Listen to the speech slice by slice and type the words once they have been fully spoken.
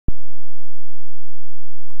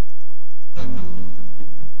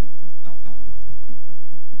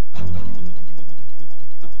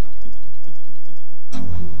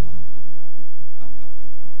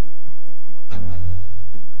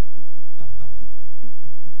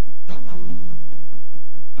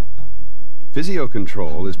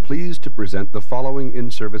Physio-Control is pleased to present the following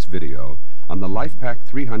in-service video on the LIFEPAK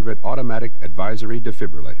 300 Automatic Advisory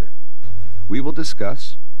Defibrillator. We will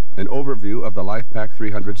discuss an overview of the LIFEPAK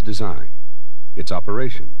 300's design, its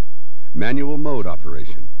operation, manual mode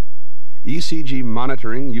operation, ECG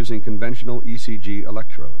monitoring using conventional ECG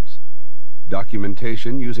electrodes,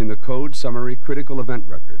 documentation using the code summary critical event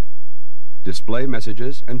record, display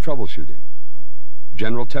messages and troubleshooting,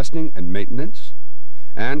 general testing and maintenance,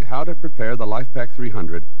 and how to prepare the LIFEPAK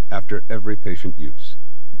 300 after every patient use.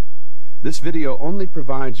 This video only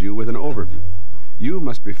provides you with an overview. You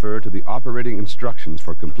must refer to the operating instructions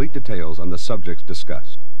for complete details on the subjects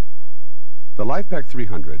discussed. The LIFEPAK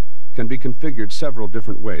 300 can be configured several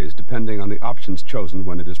different ways depending on the options chosen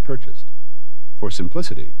when it is purchased. For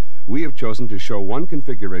simplicity, we have chosen to show one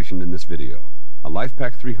configuration in this video, a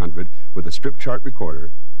LIFEPAK 300 with a strip chart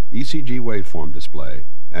recorder, ECG waveform display,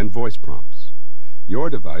 and voice prompts. Your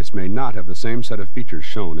device may not have the same set of features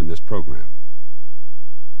shown in this program.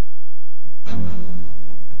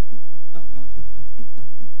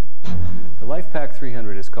 The LIFEPAK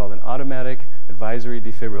 300 is called an automatic advisory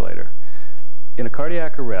defibrillator. In a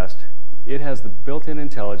cardiac arrest, it has the built-in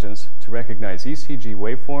intelligence to recognize ECG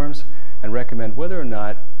waveforms and recommend whether or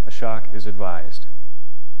not a shock is advised.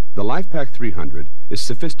 The LIFEPAK 300 is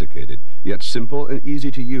sophisticated, yet simple and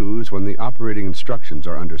easy to use when the operating instructions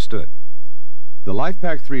are understood. The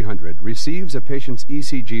LIFEPAK 300 receives a patient's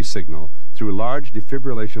ECG signal through large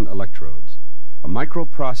defibrillation electrodes. A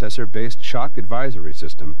microprocessor-based shock advisory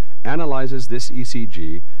system analyzes this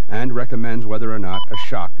ECG and recommends whether or not a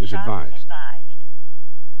shock is advised.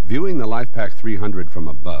 Viewing the LIFEPAK 300 from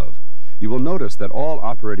above, you will notice that all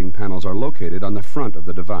operating panels are located on the front of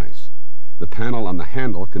the device. The panel on the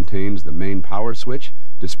handle contains the main power switch,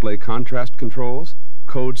 display contrast controls,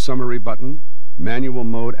 code summary button, manual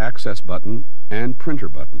mode access button, and printer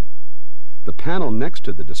button. The panel next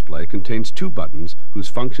to the display contains two buttons whose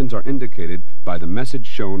functions are indicated by the message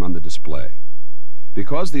shown on the display.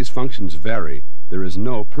 Because these functions vary, there is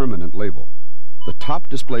no permanent label. The top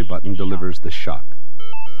display button delivers the shock.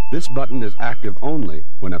 This button is active only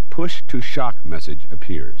when a push to shock message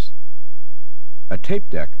appears. A tape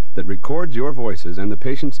deck that records your voices and the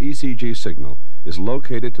patient's ECG signal is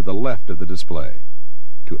located to the left of the display.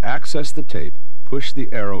 To access the tape, push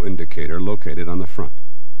the arrow indicator located on the front.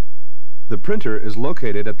 The printer is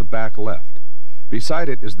located at the back left. Beside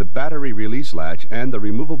it is the battery release latch and the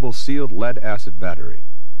removable sealed lead-acid battery.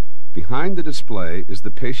 Behind the display is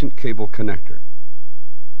the patient cable connector.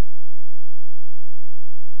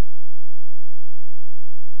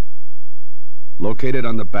 Located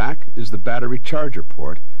on the back is the battery charger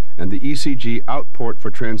port and the ECG out port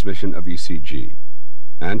for transmission of ECG.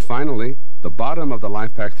 And finally, the bottom of the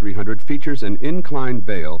LIFEPAK 300 features an inclined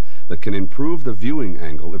bail that can improve the viewing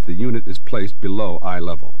angle if the unit is placed below eye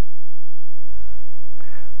level.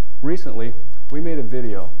 Recently, we made a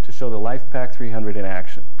video to show the LIFEPAK 300 in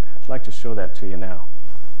action. I'd like to show that to you now.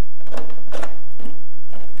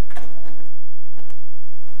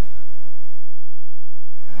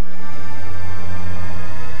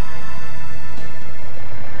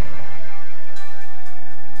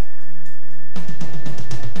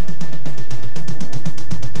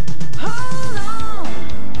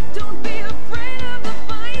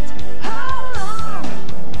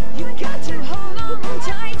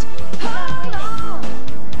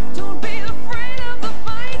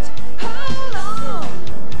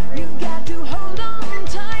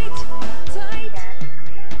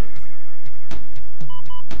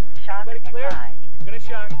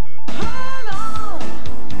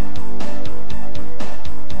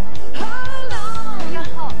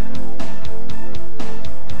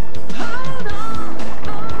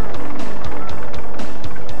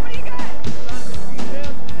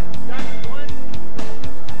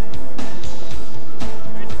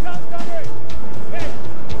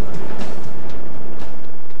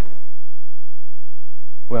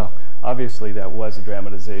 Well, obviously that was a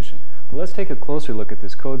dramatization. But let's take a closer look at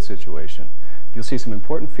this code situation. You'll see some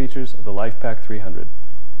important features of the LIFEPAK 300.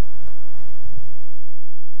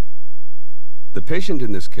 The patient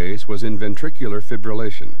in this case was in ventricular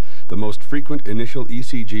fibrillation, the most frequent initial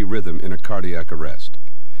ECG rhythm in a cardiac arrest.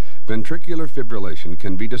 Ventricular fibrillation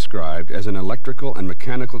can be described as an electrical and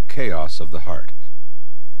mechanical chaos of the heart.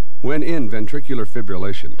 When in ventricular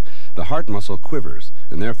fibrillation, the heart muscle quivers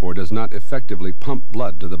and therefore does not effectively pump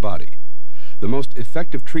blood to the body. The most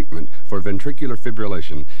effective treatment for ventricular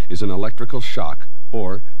fibrillation is an electrical shock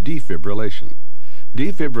or defibrillation.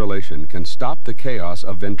 Defibrillation can stop the chaos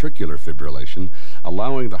of ventricular fibrillation,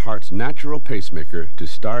 allowing the heart's natural pacemaker to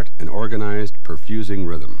start an organized perfusing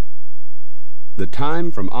rhythm. The time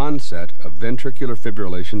from onset of ventricular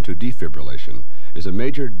fibrillation to defibrillation is a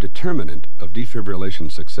major determinant of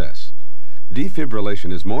defibrillation success.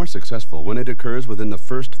 Defibrillation is more successful when it occurs within the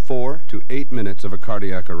first 4 to 8 minutes of a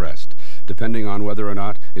cardiac arrest, depending on whether or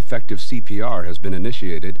not effective CPR has been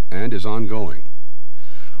initiated and is ongoing.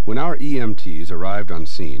 When our EMTs arrived on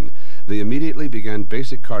scene, they immediately began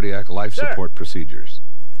basic cardiac life support procedures.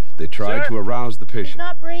 They tried to arouse the patient. He's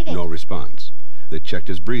not breathing. No response. They checked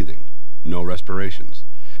his breathing. No respirations.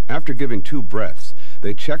 After giving 2 breaths,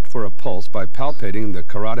 they checked for a pulse by palpating the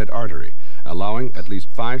carotid artery, allowing at least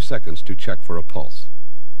 5 seconds to check for a pulse.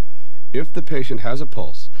 If the patient has a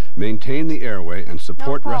pulse, maintain the airway and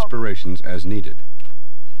support respirations as needed.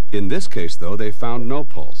 In this case, though, they found no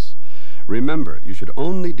pulse. Remember, you should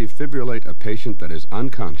only defibrillate a patient that is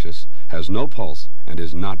unconscious, has no pulse, and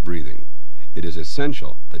is not breathing. It is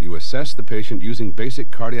essential that you assess the patient using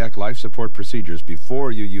basic cardiac life support procedures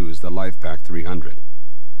before you use the LIFEPAK 300.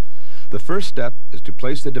 The first step is to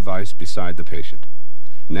place the device beside the patient.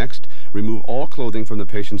 Next, remove all clothing from the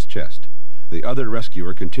patient's chest. The other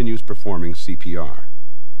rescuer continues performing CPR.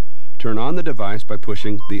 Turn on the device by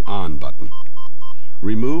pushing the on button.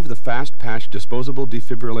 Remove the fast-patch disposable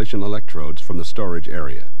defibrillation electrodes from the storage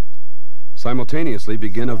area. Simultaneously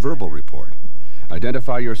begin a verbal report.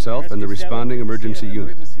 Identify yourself and the responding emergency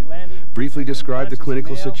unit. Briefly describe the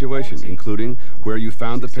clinical situation, including where you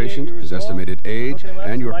found the patient, his estimated age,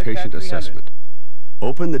 and your patient assessment.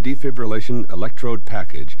 Open the defibrillation electrode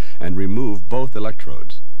package and remove both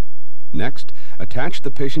electrodes. Next, attach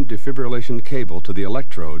the patient defibrillation cable to the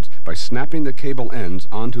electrodes by snapping the cable ends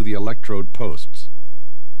onto the electrode posts.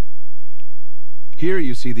 Here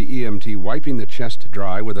you see the EMT wiping the chest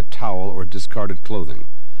dry with a towel or discarded clothing.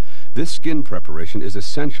 This skin preparation is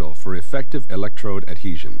essential for effective electrode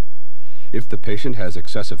adhesion. If the patient has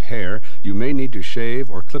excessive hair, you may need to shave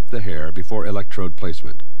or clip the hair before electrode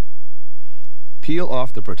placement. Peel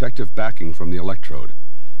off the protective backing from the electrode.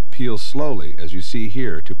 Peel slowly, as you see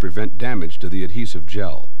here, to prevent damage to the adhesive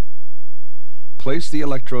gel. Place the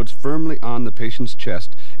electrodes firmly on the patient's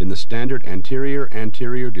chest in the standard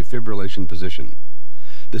anterior-anterior defibrillation position.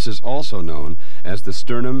 This is also known as the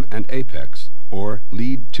sternum and apex, or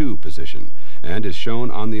lead 2 position, and is shown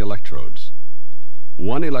on the electrodes.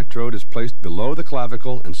 One electrode is placed below the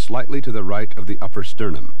clavicle and slightly to the right of the upper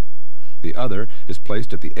sternum. The other is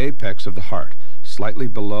placed at the apex of the heart, slightly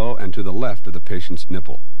below and to the left of the patient's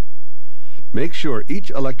nipple. Make sure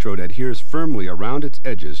each electrode adheres firmly around its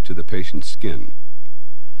edges to the patient's skin.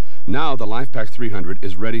 Now the LIFEPAK 300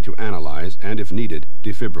 is ready to analyze and, if needed,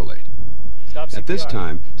 defibrillate. At this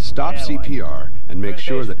time, stop CPR and make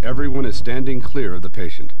sure that everyone is standing clear of the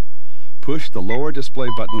patient. Push the lower display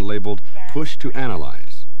button labeled Push to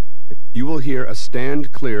Analyze. You will hear a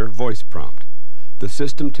Stand Clear voice prompt. The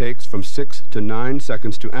system takes from 6 to 9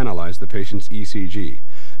 seconds to analyze the patient's ECG.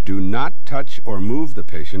 Do not touch or move the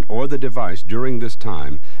patient or the device during this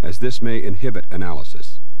time, as this may inhibit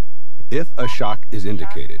analysis. If a shock is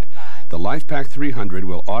indicated, the LIFEPAK 300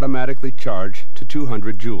 will automatically charge to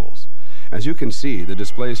 200 joules. As you can see, the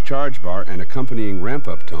display's charge bar and accompanying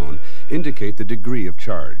ramp-up tone indicate the degree of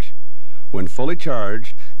charge. When fully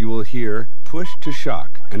charged, you will hear Push to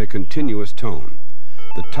Shock and a continuous tone.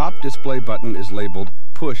 The top display button is labeled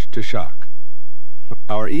Push to Shock.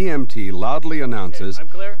 Our EMT loudly announces,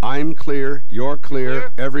 I'm clear, you're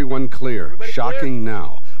clear, everyone clear, shocking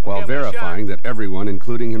now, while verifying that everyone,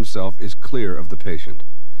 including himself, is clear of the patient.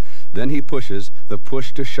 Then he pushes the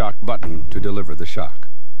Push to Shock button to deliver the shock.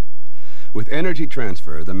 With energy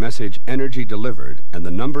transfer, the message Energy Delivered and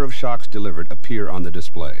the number of shocks delivered appear on the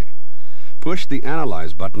display. Push the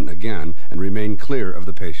Analyze button again and remain clear of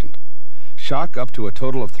the patient. Shock up to a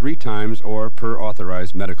total of 3 times or per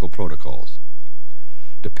authorized medical protocols.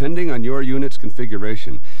 Depending on your unit's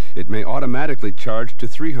configuration, it may automatically charge to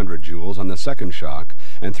 300 joules on the second shock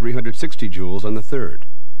and 360 joules on the third.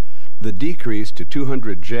 The decrease to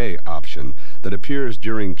 200J option that appears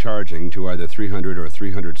during charging to either 300 or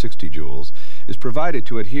 360 joules is provided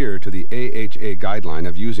to adhere to the AHA guideline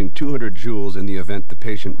of using 200 joules in the event the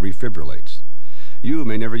patient refibrillates. You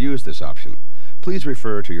may never use this option. Please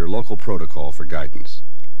refer to your local protocol for guidance.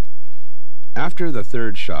 After the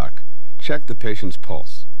third shock, check the patient's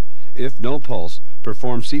pulse. If no pulse,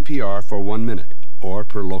 perform CPR for 1 minute, or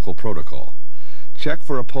per local protocol. Check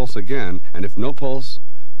for a pulse again, and if no pulse,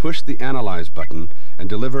 push the Analyze button and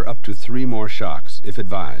deliver up to 3 more shocks, if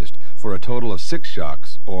advised, for a total of 6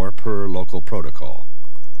 shocks, or per local protocol.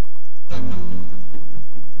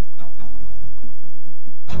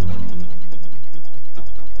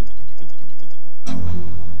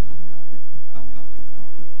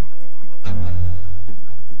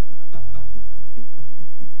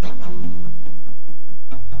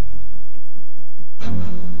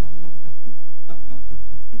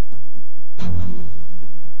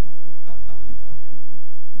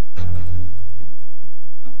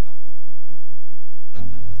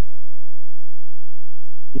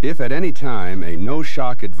 If at any time a no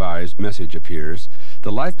shock advised message appears,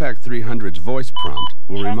 the LIFEPAK 300's voice prompt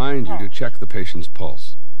will remind you to check the patient's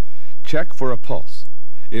pulse. Check for a pulse.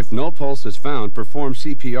 If no pulse is found, perform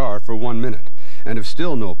CPR for 1 minute, and if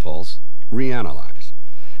still no pulse, reanalyze.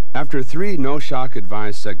 After 3 no shock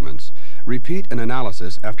advised segments, repeat an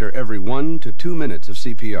analysis after every 1 to 2 minutes of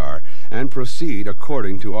CPR and proceed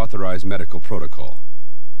according to authorized medical protocol.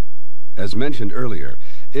 As mentioned earlier,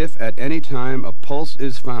 if at any time a pulse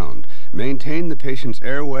is found, maintain the patient's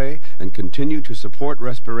airway and continue to support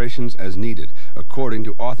respirations as needed according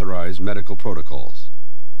to authorized medical protocols.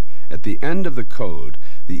 At the end of the code,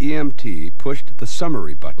 the EMT pushed the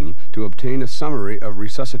summary button to obtain a summary of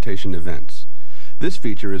resuscitation events. This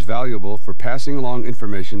feature is valuable for passing along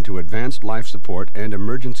information to advanced life support and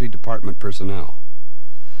emergency department personnel.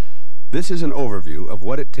 This is an overview of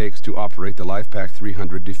what it takes to operate the LIFEPAK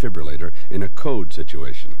 300 defibrillator in a code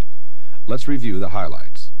situation. Let's review the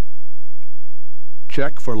highlights.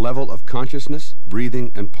 Check for level of consciousness,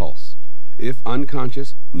 breathing, and pulse. If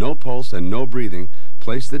unconscious, no pulse, and no breathing,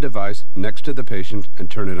 place the device next to the patient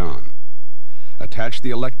and turn it on. Attach the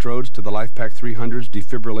electrodes to the LIFEPAK 300's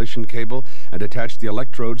defibrillation cable and attach the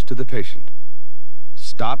electrodes to the patient.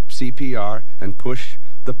 Stop CPR and push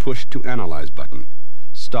the Push to Analyze button.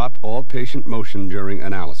 Stop all patient motion during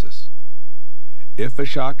analysis. If a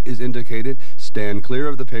shock is indicated, stand clear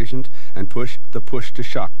of the patient and push the Push to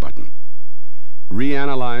Shock button.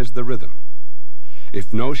 Reanalyze the rhythm.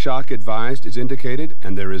 If no shock advised is indicated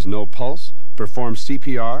and there is no pulse, perform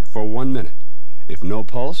CPR for 1 minute. If no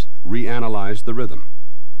pulse, reanalyze the rhythm.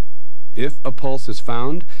 If a pulse is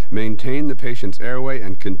found, maintain the patient's airway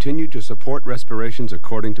and continue to support respirations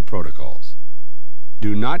according to protocols.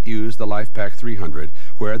 Do not use the LIFEPAK 300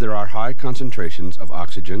 where there are high concentrations of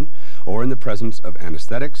oxygen or in the presence of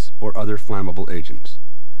anesthetics or other flammable agents.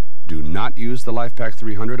 Do not use the LIFEPAK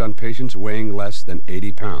 300 on patients weighing less than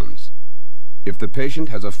 80 pounds. If the patient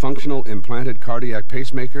has a functional implanted cardiac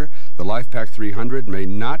pacemaker, the LIFEPAK 300 may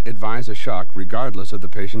not advise a shock regardless of the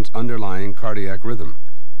patient's underlying cardiac rhythm.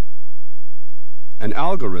 An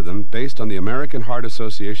algorithm based on the American Heart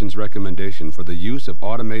Association's recommendation for the use of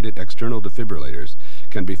automated external defibrillators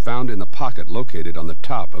can be found in the pocket located on the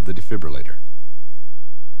top of the defibrillator.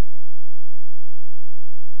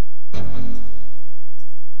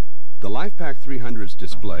 The LIFEPAK 300's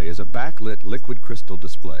display is a backlit liquid crystal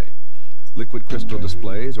display. Liquid crystal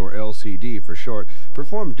displays, or LCD for short,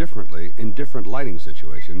 perform differently in different lighting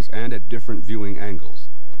situations and at different viewing angles.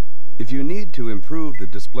 If you need to improve the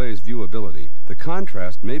display's viewability, the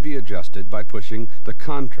contrast may be adjusted by pushing the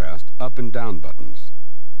contrast up and down buttons.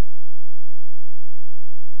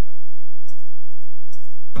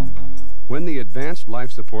 When the advanced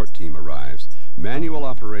life support team arrives, manual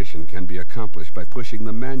operation can be accomplished by pushing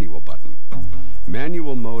the manual button.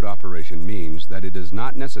 Manual mode operation means that it is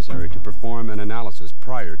not necessary to perform an analysis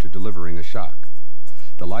prior to delivering a shock.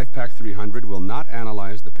 The LIFEPAK 300 will not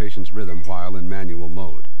analyze the patient's rhythm while in manual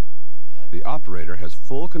mode. The operator has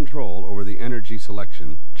full control over the energy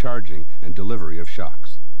selection, charging, and delivery of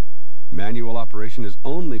shocks. Manual operation is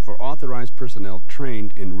only for authorized personnel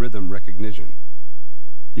trained in rhythm recognition.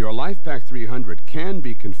 Your LIFEPAK 300 can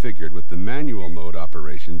be configured with the manual mode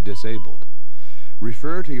operation disabled.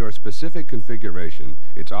 Refer to your specific configuration,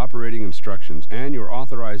 its operating instructions, and your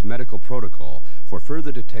authorized medical protocol for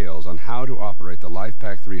further details on how to operate the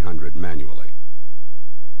LIFEPAK 300 manually.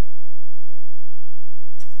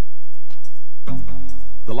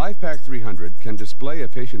 The LIFEPAK 300 can display a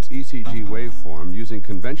patient's ECG waveform using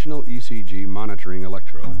conventional ECG monitoring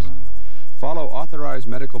electrodes. Follow authorized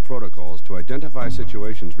medical protocols to identify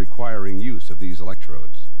situations requiring use of these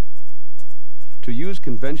electrodes. To use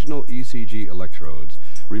conventional ECG electrodes,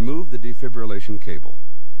 remove the defibrillation cable.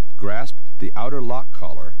 Grasp the outer lock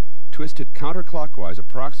collar, twist it counterclockwise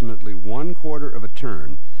approximately 1/4 of a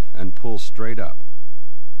turn, and pull straight up.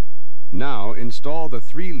 Now install the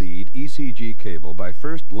 3-lead ECG cable by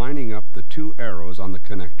first lining up the 2 arrows on the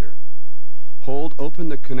connector. Hold open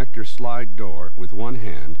the connector slide door with one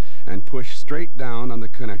hand and push straight down on the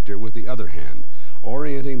connector with the other hand,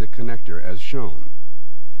 orienting the connector as shown.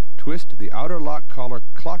 Twist the outer lock collar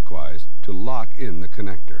clockwise to lock in the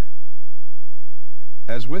connector.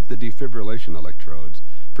 As with the defibrillation electrodes,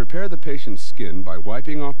 prepare the patient's skin by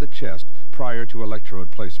wiping off the chest prior to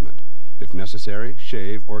electrode placement. If necessary,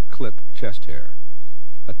 shave or clip chest hair.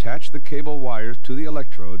 Attach the cable wires to the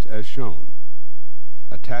electrodes as shown.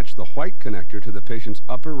 Attach the white connector to the patient's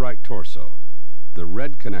upper right torso, the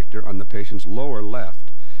red connector on the patient's lower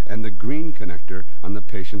left, and the green connector on the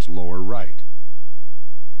patient's lower right.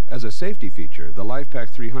 As a safety feature, the LIFEPAK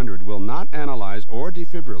 300 will not analyze or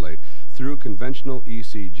defibrillate through conventional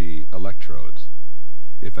ECG electrodes.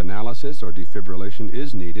 If analysis or defibrillation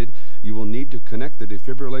is needed, you will need to connect the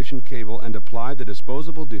defibrillation cable and apply the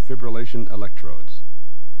disposable defibrillation electrodes.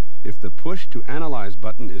 If the Push to Analyze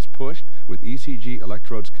button is pushed with ECG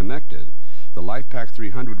electrodes connected, the LIFEPAK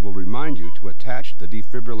 300 will remind you to attach the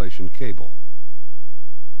defibrillation cable.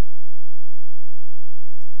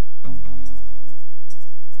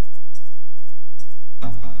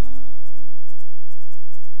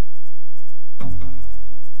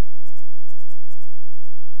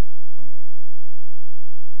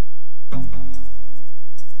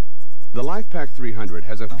 The LIFEPAK 300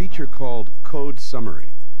 has a feature called Code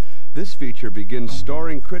Summary. This feature begins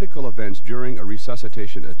storing critical events during a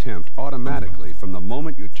resuscitation attempt automatically from the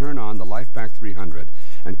moment you turn on the LIFEPAK 300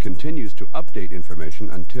 and continues to update information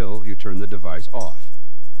until you turn the device off.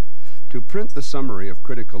 To print the summary of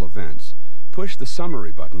critical events, push the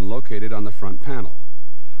Summary button located on the front panel.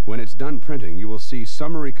 When it's done printing, you will see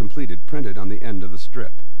Summary Completed printed on the end of the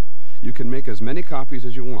strip. You can make as many copies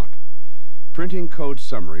as you want. Printing Code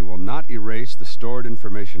Summary will not erase the stored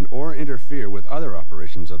information or interfere with other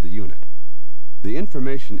operations of the unit. The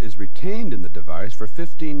information is retained in the device for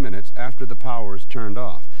 15 minutes after the power is turned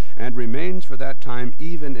off and remains for that time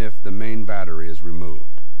even if the main battery is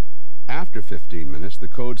removed. After 15 minutes, the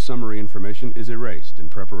Code Summary information is erased in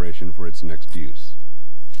preparation for its next use.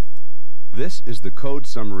 This is the Code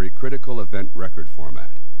Summary Critical Event Record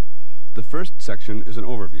format. The first section is an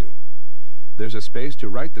overview. There's a space to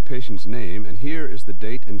write the patient's name, and here is the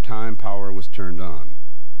date and time power was turned on.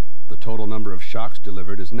 The total number of shocks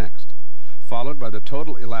delivered is next, followed by the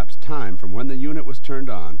total elapsed time from when the unit was turned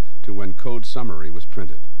on to when Code Summary was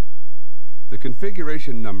printed. The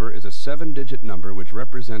configuration number is a 7-digit number which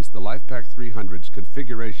represents the LIFEPAK 300's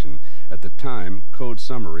configuration at the time Code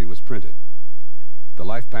Summary was printed. The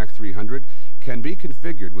LIFEPAK 300 can be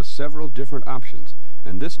configured with several different options,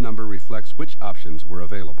 and this number reflects which options were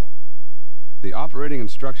available. The operating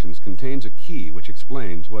instructions contains a key which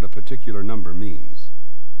explains what a particular number means.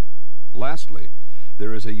 Lastly,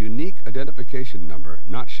 there is a unique identification number,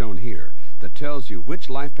 not shown here, that tells you which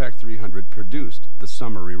LIFEPAK 300 produced the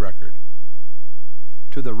summary record.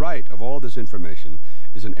 To the right of all this information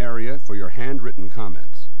is an area for your handwritten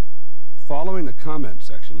comments. Following the comment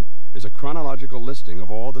section is a chronological listing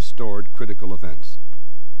of all the stored critical events.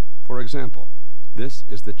 For example, this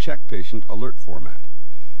is the Check Patient Alert format.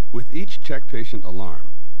 With each Check Patient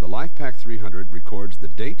alarm, the LIFEPAK 300 records the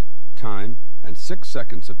date, time, and 6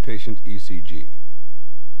 seconds of patient ECG.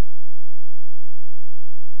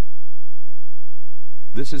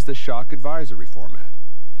 This is the Shock Advisory format.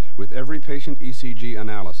 With every patient ECG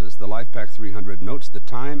analysis, the LIFEPAK 300 notes the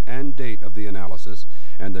time and date of the analysis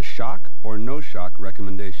and the shock or no shock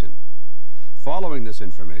recommendation. Following this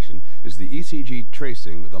information is the ECG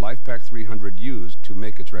tracing the LIFEPAK 300 used to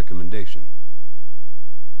make its recommendation.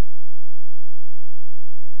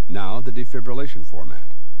 Now the defibrillation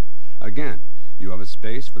format. Again, you have a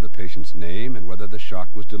space for the patient's name and whether the shock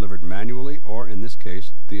was delivered manually or, in this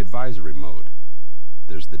case, the advisory mode.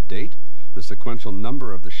 There's the date, the sequential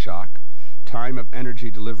number of the shock, time of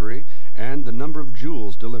energy delivery, and the number of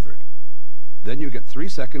joules delivered. Then you get 3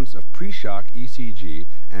 seconds of pre-shock ECG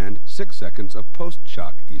and 6 seconds of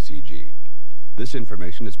post-shock ECG. This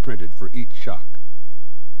information is printed for each shock.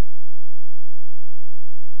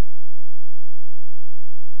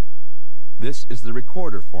 This is the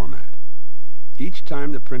recorder format. Each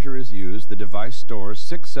time the printer is used, the device stores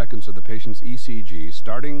 6 seconds of the patient's ECG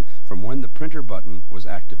starting from when the printer button was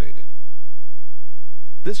activated.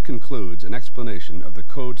 This concludes an explanation of the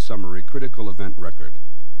Code Summary Critical Event Record.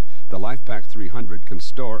 The LIFEPAK 300 can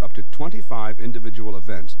store up to 25 individual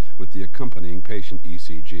events with the accompanying patient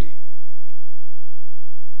ECG.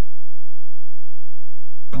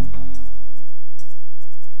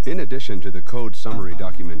 In addition to the Code Summary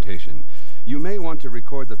documentation, you may want to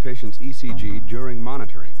record the patient's ECG during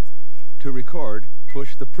monitoring. To record,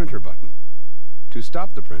 push the printer button. To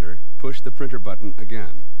stop the printer, push the printer button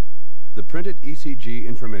again. The printed ECG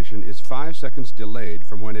information is 5 seconds delayed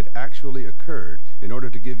from when it actually occurred in order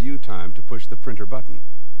to give you time to push the printer button.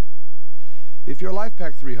 If your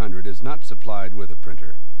LIFEPAK 300 is not supplied with a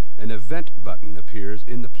printer, an event button appears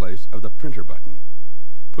in the place of the printer button.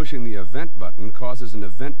 Pushing the event button causes an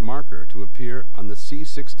event marker to appear on the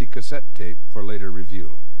C60 cassette tape for later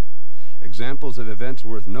review. Examples of events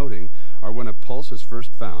worth noting are when a pulse is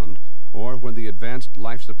first found or when the advanced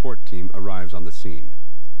life support team arrives on the scene.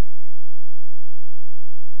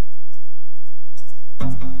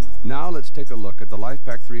 Now let's take a look at the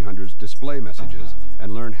LIFEPAK 300's display messages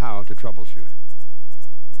and learn how to troubleshoot.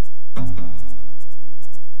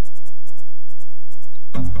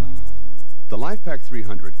 The LIFEPAK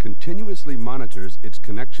 300 continuously monitors its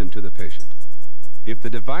connection to the patient. If the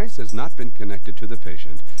device has not been connected to the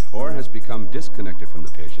patient or has become disconnected from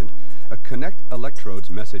the patient, a Connect Electrodes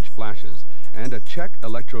message flashes and a Check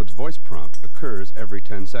Electrodes voice prompt occurs every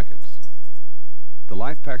 10 seconds. The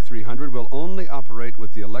LIFEPAK 300 will only operate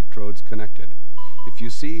with the electrodes connected. If you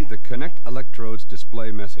see the Connect Electrodes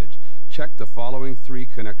display message, check the following 3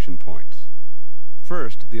 connection points.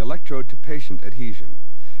 First, the electrode to patient adhesion.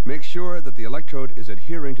 Make sure that the electrode is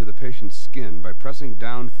adhering to the patient's skin by pressing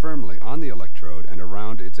down firmly on the electrode and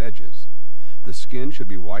around its edges. The skin should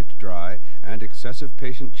be wiped dry and excessive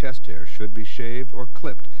patient chest hair should be shaved or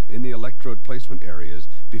clipped in the electrode placement areas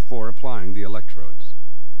before applying the electrodes.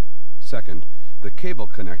 Second, the cable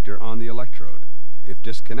connector on the electrode. If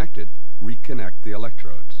disconnected, reconnect the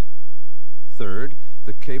electrodes. Third,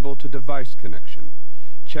 the cable to device connection.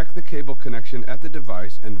 Check the cable connection at the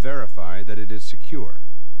device and verify that it is secure.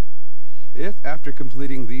 If after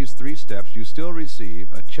completing these 3 steps you still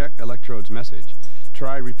receive a Check Electrodes message,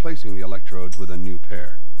 try replacing the electrodes with a new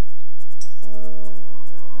pair.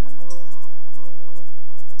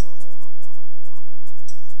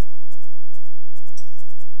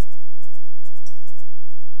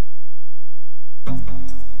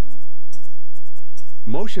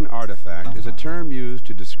 Motion artifact is a term used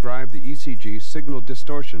to describe the ECG signal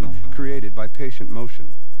distortion created by patient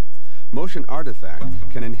motion. Motion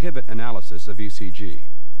artifact can inhibit analysis of ECG.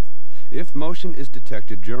 If motion is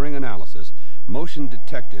detected during analysis, motion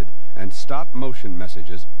detected and stop motion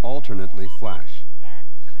messages alternately flash.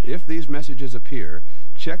 If these messages appear,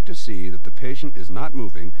 check to see that the patient is not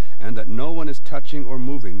moving and that no one is touching or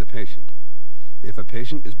moving the patient. If a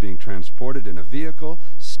patient is being transported in a vehicle,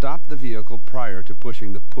 stop the vehicle prior to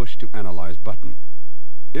pushing the Push to Analyze button.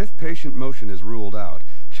 If patient motion is ruled out,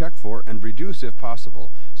 check for and reduce, if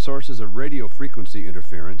possible, sources of radio frequency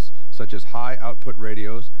interference, such as high output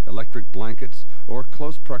radios, electric blankets, or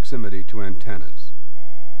close proximity to antennas.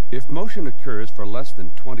 If motion occurs for less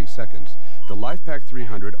than 20 seconds, the LIFEPAK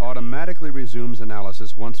 300 automatically resumes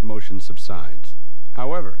analysis once motion subsides.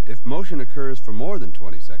 However, if motion occurs for more than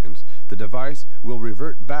 20 seconds, the device will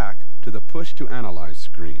revert back to the Push to Analyze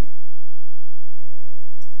screen.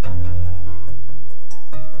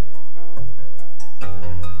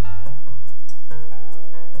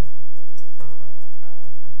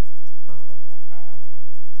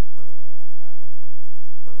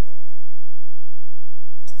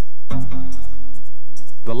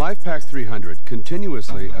 The LIFEPAK 300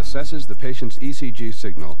 continuously assesses the patient's ECG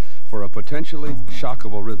signal for a potentially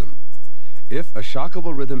shockable rhythm. If a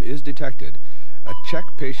shockable rhythm is detected, a Check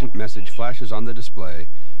Patient message flashes on the display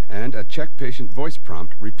and a Check Patient voice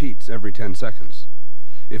prompt repeats every 10 seconds.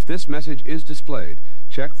 If this message is displayed,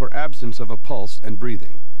 check for absence of a pulse and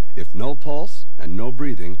breathing. If no pulse and no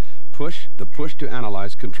breathing, push the Push to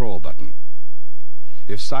Analyze control button.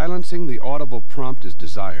 If silencing the audible prompt is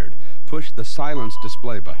desired, push the Silence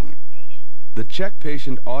Display button. The Check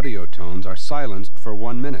Patient audio tones are silenced for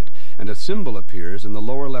 1 minute, and a symbol appears in the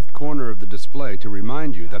lower left corner of the display to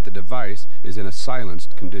remind you that the device is in a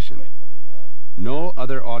silenced condition. No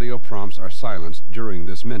other audio prompts are silenced during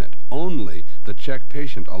this minute, only the Check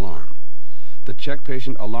Patient alarm. The Check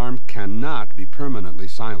Patient alarm cannot be permanently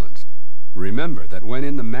silenced. Remember that when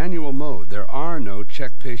in the manual mode, there are no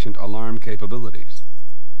Check Patient alarm capabilities.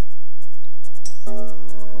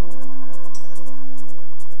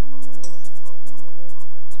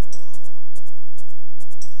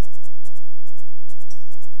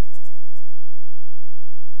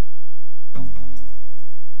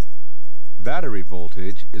 Battery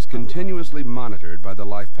voltage is continuously monitored by the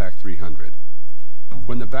LIFEPAK 300.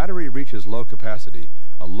 When the battery reaches low capacity,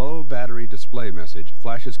 a low battery display message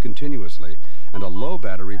flashes continuously and a low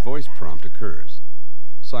battery voice prompt occurs.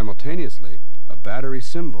 Simultaneously, a battery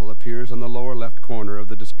symbol appears on the lower left corner of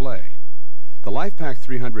the display. The LIFEPAK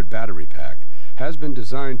 300 battery pack has been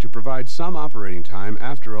designed to provide some operating time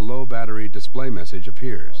after a low battery display message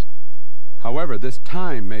appears. However, this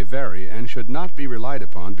time may vary and should not be relied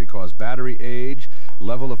upon because battery age,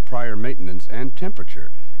 level of prior maintenance, and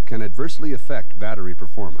temperature can adversely affect battery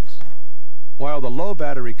performance. While the low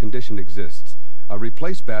battery condition exists, a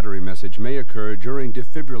replace battery message may occur during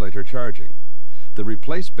defibrillator charging. The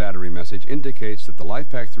replace battery message indicates that the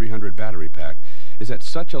LIFEPAK 300 battery pack is at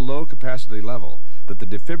such a low capacity level that the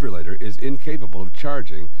defibrillator is incapable of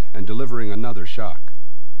charging and delivering another shock.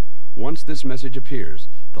 Once this message appears,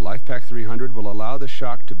 the LIFEPAK 300 will allow the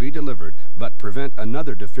shock to be delivered but prevent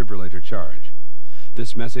another defibrillator charge.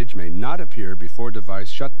 This message may not appear before device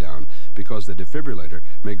shutdown because the defibrillator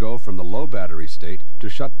may go from the low battery state to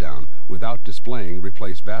shutdown without displaying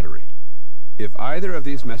replace battery. If either of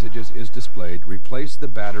these messages is displayed, replace the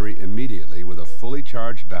battery immediately with a fully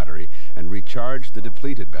charged battery and recharge the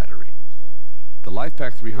depleted battery. The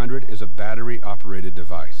LIFEPAK 300 is a battery-operated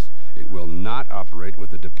device. It will not operate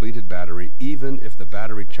with a depleted battery even if the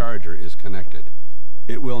battery charger is connected.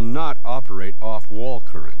 It will not operate off-wall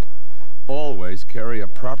current. Always carry a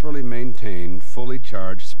properly maintained, fully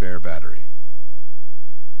charged spare battery.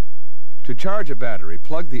 To charge a battery,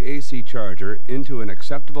 plug the AC charger into an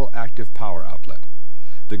acceptable active power outlet.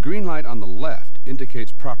 The green light on the left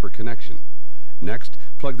indicates proper connection. Next,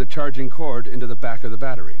 plug the charging cord into the back of the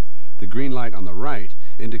battery. The green light on the right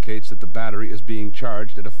indicates that the battery is being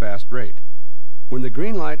charged at a fast rate. When the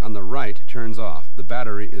green light on the right turns off, the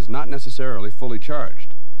battery is not necessarily fully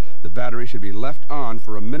charged. The battery should be left on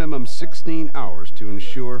for a minimum 16 hours to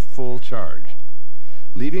ensure full charge.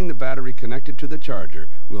 Leaving the battery connected to the charger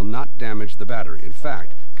will not damage the battery. In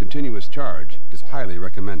fact, continuous charge is highly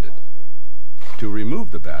recommended. To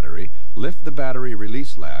remove the battery, lift the battery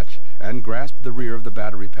release latch and grasp the rear of the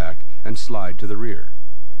battery pack and slide to the rear.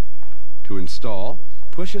 To install,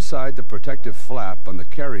 push aside the protective flap on the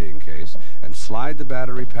carrying case and slide the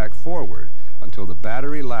battery pack forward until the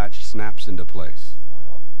battery latch snaps into place.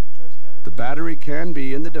 The battery can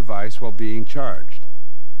be in the device while being charged.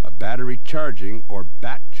 A battery charging or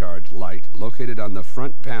BAT charge light located on the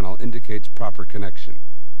front panel indicates proper connection.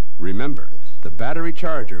 Remember, the battery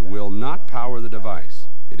charger will not power the device.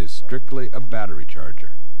 It is strictly a battery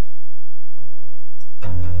charger.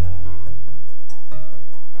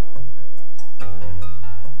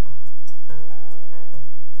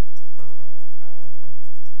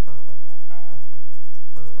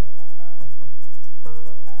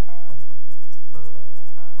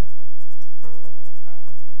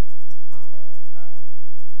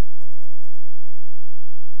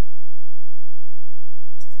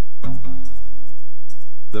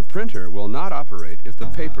 The printer will not operate if the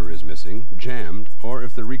paper is missing, jammed, or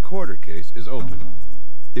if the recorder case is open.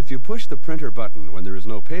 If you push the printer button when there is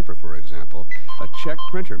no paper, for example, a check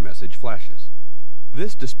printer message flashes.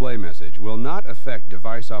 This display message will not affect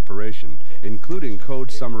device operation, including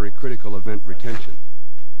code summary critical event retention.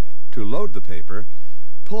 To load the paper,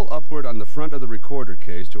 pull upward on the front of the recorder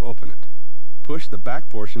case to open it. Push the back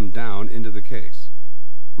portion down into the case.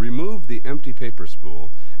 Remove the empty paper spool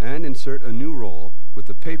and insert a new roll with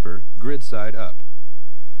the paper grid side up.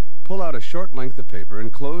 Pull out a short length of paper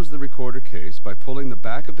and close the recorder case by pulling the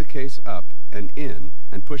back of the case up and in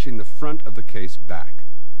and pushing the front of the case back.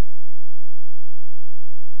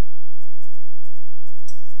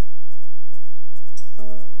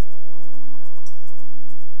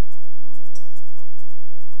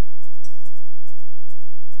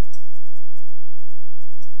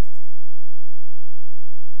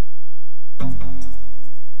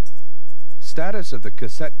 Status of the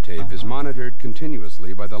cassette tape is monitored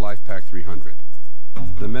continuously by the LIFEPAK 300.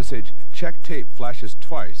 The message "Check tape" flashes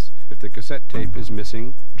twice if the cassette tape is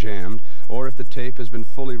missing, jammed, or if the tape has been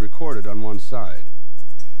fully recorded on one side.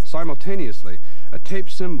 Simultaneously, a tape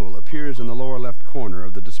symbol appears in the lower left corner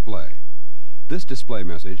of the display. This display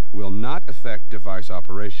message will not affect device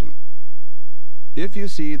operation. If you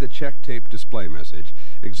see the "Check tape" display message,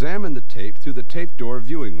 examine the tape through the tape door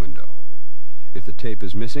viewing window. If the tape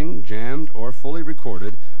is missing, jammed, or fully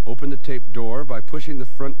recorded, open the tape door by pushing the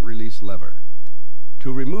front release lever.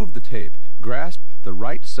 To remove the tape, grasp the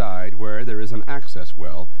right side where there is an access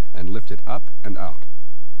well and lift it up and out.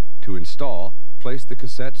 To install, place the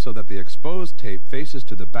cassette so that the exposed tape faces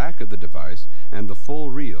to the back of the device and the full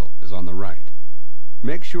reel is on the right.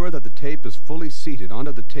 Make sure that the tape is fully seated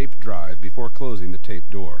onto the tape drive before closing the tape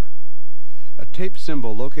door. A tape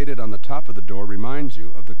symbol located on the top of the door reminds you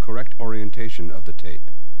of the correct orientation of the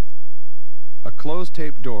tape. A closed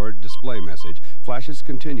tape door display message flashes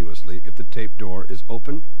continuously if the tape door is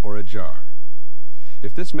open or ajar.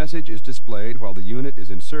 If this message is displayed while the unit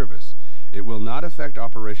is in service, it will not affect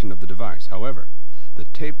operation of the device. However, the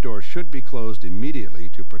tape door should be closed immediately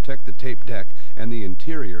to protect the tape deck and the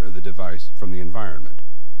interior of the device from the environment.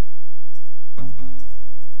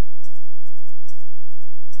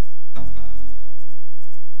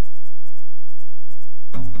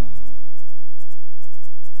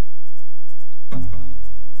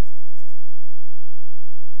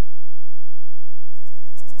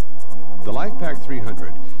 The LIFEPAK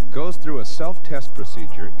 300 goes through a self-test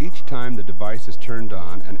procedure each time the device is turned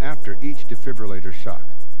on and after each defibrillator shock.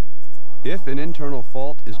 If an internal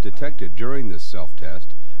fault is detected during this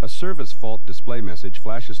self-test, a service fault display message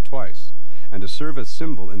flashes twice, and a service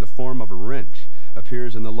symbol in the form of a wrench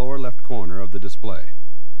appears in the lower left corner of the display.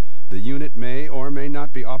 The unit may or may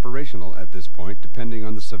not be operational at this point depending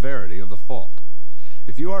on the severity of the fault.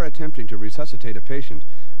 If you are attempting to resuscitate a patient,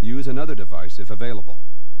 use another device if available.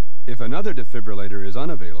 If another defibrillator is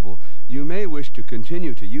unavailable, you may wish to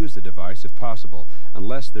continue to use the device if possible,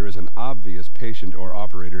 unless there is an obvious patient or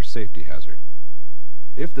operator safety hazard.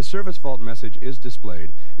 If the service fault message is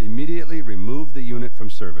displayed, immediately remove the unit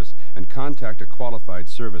from service and contact a qualified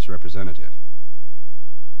service representative.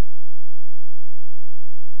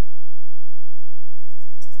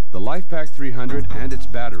 The LIFEPAK 300 and its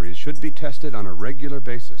batteries should be tested on a regular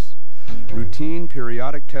basis. Routine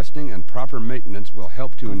periodic testing and proper maintenance will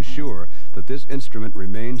help to ensure that this instrument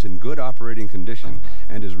remains in good operating condition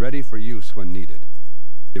and is ready for use when needed.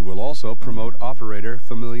 It will also promote operator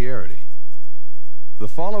familiarity. The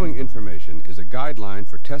following information is a guideline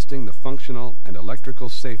for testing the functional and electrical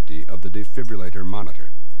safety of the defibrillator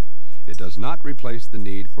monitor. It does not replace the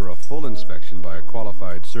need for a full inspection by a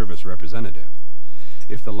qualified service representative.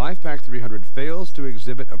 If the LIFEPAK 300 fails to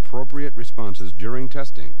exhibit appropriate responses during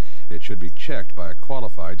testing, it should be checked by a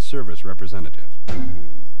qualified service representative.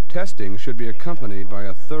 Testing should be accompanied by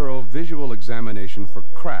a thorough visual examination for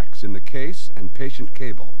cracks in the case and patient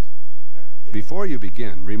cable. Before you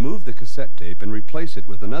begin, remove the cassette tape and replace it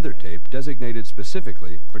with another tape designated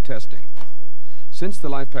specifically for testing. Since the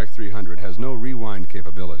LIFEPAK 300 has no rewind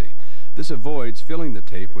capability, this avoids filling the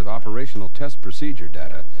tape with operational test procedure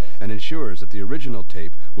data and ensures that the original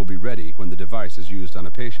tape will be ready when the device is used on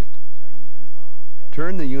a patient.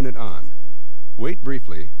 Turn the unit on. Wait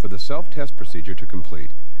briefly for the self-test procedure to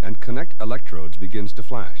complete and connect electrodes begins to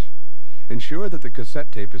flash. Ensure that the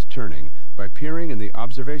cassette tape is turning by peering in the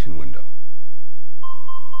observation window.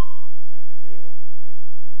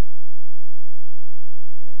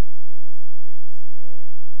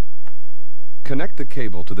 Connect the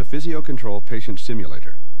cable to the Physio-Control patient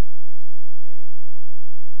simulator.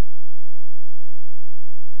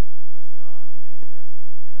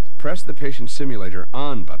 Press the patient simulator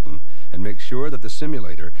on button and make sure that the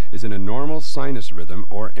simulator is in a normal sinus rhythm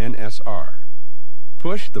or NSR.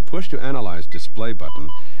 Push the Push to Analyze display button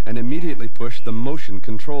and immediately push the Motion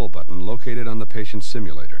Control button located on the patient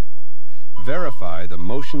simulator. Verify the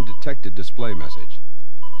motion detected display message.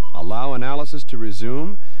 Allow analysis to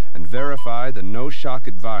resume and verify the No Shock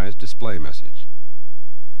Advised display message.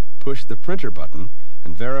 Push the Printer button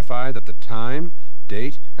and verify that the time,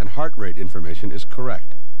 date, and heart rate information is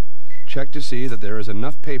correct. Check to see that there is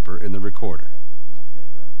enough paper in the recorder.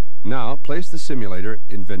 Now, place the simulator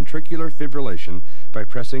in ventricular fibrillation by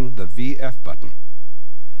pressing the VF button.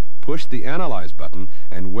 Push the Analyze button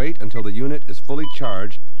and wait until the unit is fully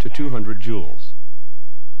charged to 200 joules.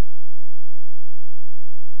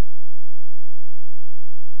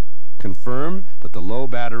 Confirm that the low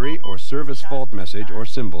battery or service fault message or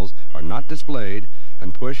symbols are not displayed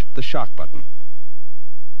and push the shock button.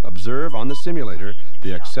 Observe on the simulator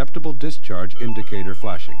the acceptable discharge indicator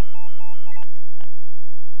flashing.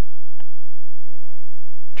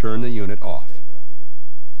 Turn the unit off.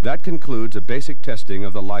 That concludes a basic testing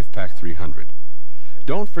of the LIFEPAK 300.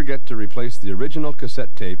 Don't forget to replace the original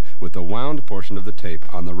cassette tape with the wound portion of the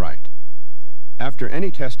tape on the right. After any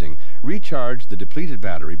testing, recharge the depleted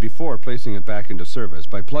battery before placing it back into service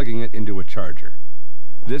by plugging it into a charger.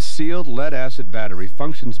 This sealed lead-acid battery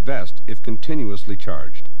functions best if continuously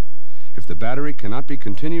charged. If the battery cannot be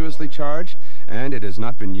continuously charged and it has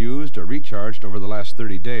not been used or recharged over the last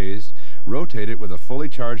 30 days, rotate it with a fully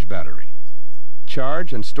charged battery.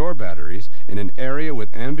 Charge and store batteries in an area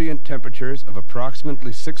with ambient temperatures of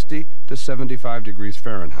approximately 60 to 75 degrees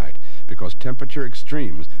Fahrenheit because temperature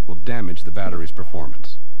extremes will damage the battery's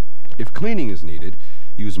performance. If cleaning is needed,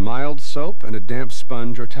 use mild soap and a damp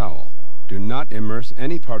sponge or towel. Do not immerse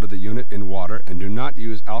any part of the unit in water and do not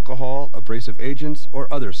use alcohol, abrasive agents, or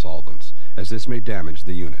other solvents, as this may damage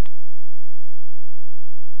the unit.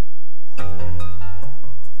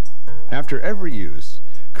 After every use,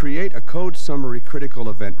 create a code summary critical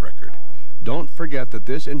event record. Don't forget that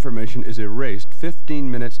this information is erased 15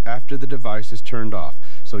 minutes after the device is turned off,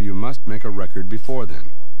 so you must make a record before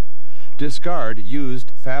then. Discard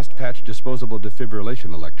used fast-patch disposable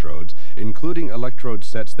defibrillation electrodes, including electrode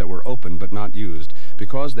sets that were open but not used,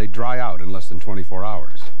 because they dry out in less than 24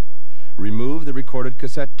 hours. Remove the recorded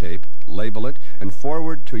cassette tape, label it, and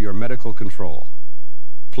forward to your medical control.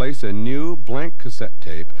 Place a new blank cassette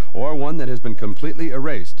tape, or one that has been completely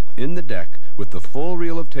erased, in the deck with the full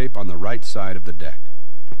reel of tape on the right side of the deck.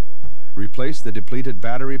 Replace the depleted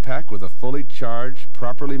battery pack with a fully charged,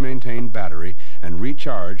 properly maintained battery and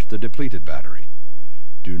recharge the depleted battery.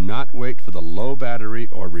 Do not wait for the low battery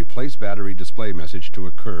or replace battery display message to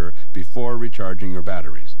occur before recharging your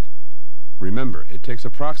batteries. Remember, it takes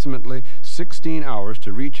approximately 16 hours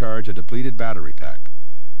to recharge a depleted battery pack.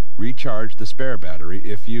 Recharge the spare battery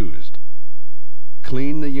if used.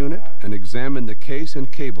 Clean the unit and examine the case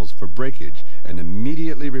and cables for breakage and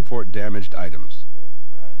immediately report damaged items.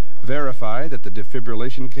 Verify that the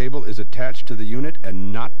defibrillation cable is attached to the unit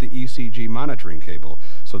and not the ECG monitoring cable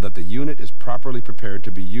so that the unit is properly prepared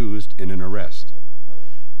to be used in an arrest.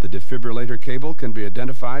 The defibrillator cable can be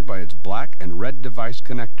identified by its black and red device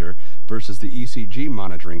connector versus the ECG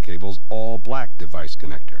monitoring cable's all-black device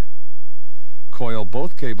connector. Coil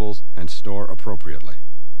both cables and store appropriately.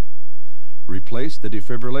 Replace the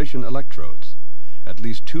defibrillation electrodes. At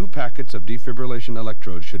least 2 packets of defibrillation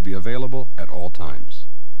electrodes should be available at all times.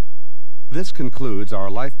 This concludes our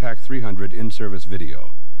LIFEPAK 300 in-service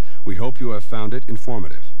video. We hope you have found it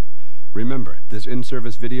informative. Remember, this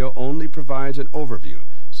in-service video only provides an overview,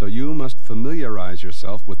 so you must familiarize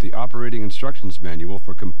yourself with the operating instructions manual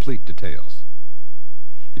for complete details.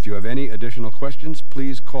 If you have any additional questions,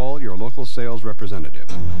 please call your local sales representative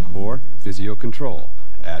or Physio-Control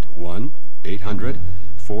at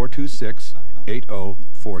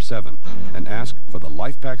 1-800-426-8047 and ask for the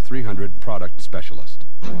LIFEPAK 300 product specialist.